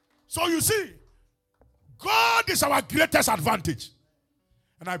 So you see, God is our greatest advantage.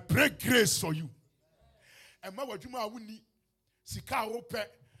 And I pray grace for you. And my word, sika wope,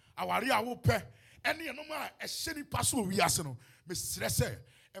 awari wope, any no ma a sheni paso we ask no, me stress e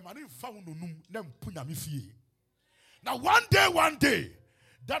ma ni fa ununum na mpunya me fie. Now one day,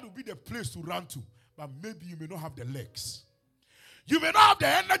 that will be the place to run to. But maybe you may not have the legs. You may not have the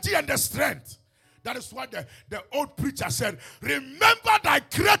energy and the strength. That is what the old preacher said. Remember thy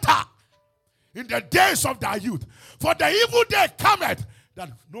Creator in the days of thy youth. For the evil day cometh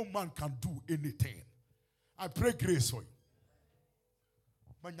that no man can do anything. I pray grace for you.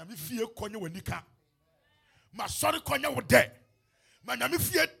 Manyami fie konye wenika. Masori konye wode. Manyami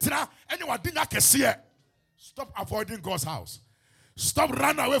fie tra ene wadinya kese. Stop avoiding God's house. Stop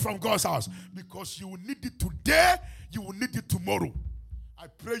running away from God's house. Because you will need it today, you will need it tomorrow. I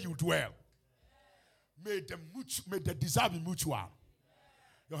pray you dwell. May the desire be mutual.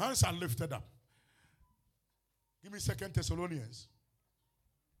 Your hands are lifted up. Give me 2 Thessalonians.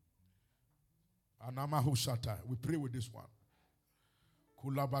 We pray with this one.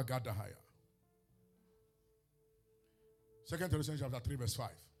 Kulaba Gadahaya. 2 Thessalonians chapter 3 verse 5.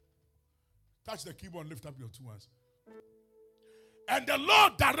 Touch the keyboard and lift up your two hands. And the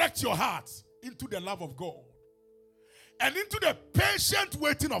Lord directs your hearts into the love of God and into the patient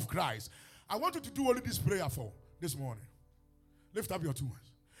waiting of Christ. I want you to do only this prayer for this morning. Lift up your two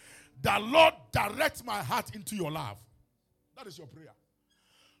hands. The Lord direct my heart into your love. That is your prayer.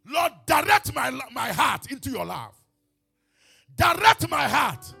 Lord, direct my heart into your love. Direct my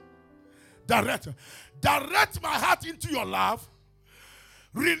heart. Direct my heart into your love.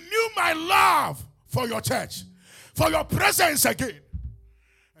 Renew my love for your church, for your presence again.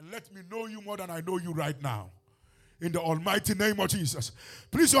 And let me know you more than I know you right now. In the almighty name of Jesus.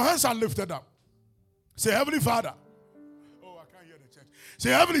 Please, your hands are lifted up. Say, Heavenly Father. Oh, I can't hear the church.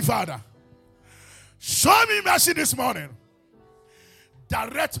 Say, Heavenly Father, show me mercy this morning.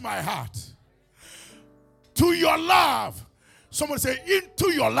 Direct my heart to your love. Someone say,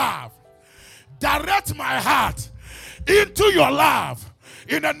 into your love. Direct my heart into your love.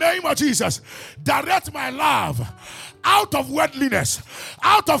 In the name of Jesus, direct my love out of worldliness,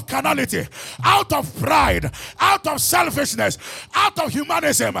 out of carnality, out of pride, out of selfishness, out of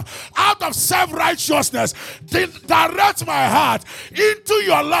humanism, out of self-righteousness. Direct my heart into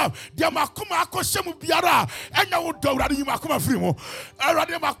your love.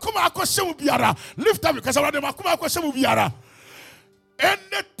 Lift up because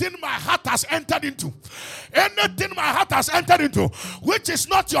anything my heart has entered into, which is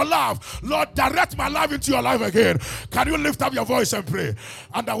not your love, Lord, direct my life into your life again. Can you lift up your voice and pray?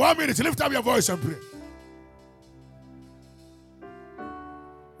 Under 1 minute, lift up your voice and pray.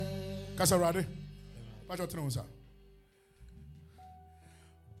 Kasarade, what you telling us?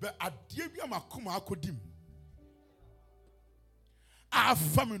 But adiebi amakuma akodim.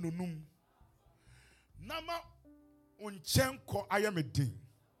 Afami nunum. Nama unchen ko ayamedin.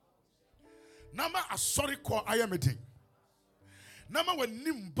 Nama asori ko ayamedin. Nama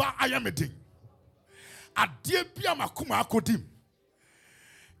wenimba ayamedin. Adiebi amakuma akodim.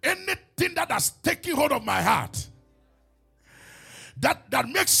 Anything that has taken hold of my heart, that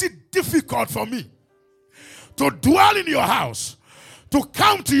makes it difficult for me to dwell in your house, to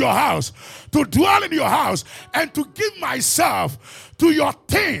come to your house, to dwell in your house, and to give myself to your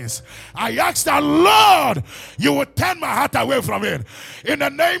things. I ask that, Lord, you will turn my heart away from it. In the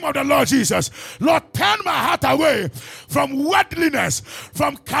name of the Lord Jesus, Lord, turn my heart away from worldliness,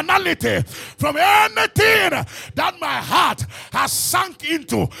 from carnality, from anything that my heart has sunk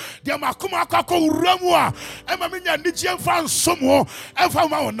into.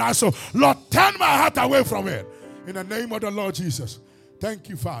 Lord, turn my heart away from it. In the name of the Lord Jesus. Thank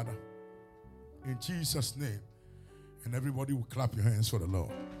you, Father. In Jesus' name. And everybody will clap your hands for the Lord.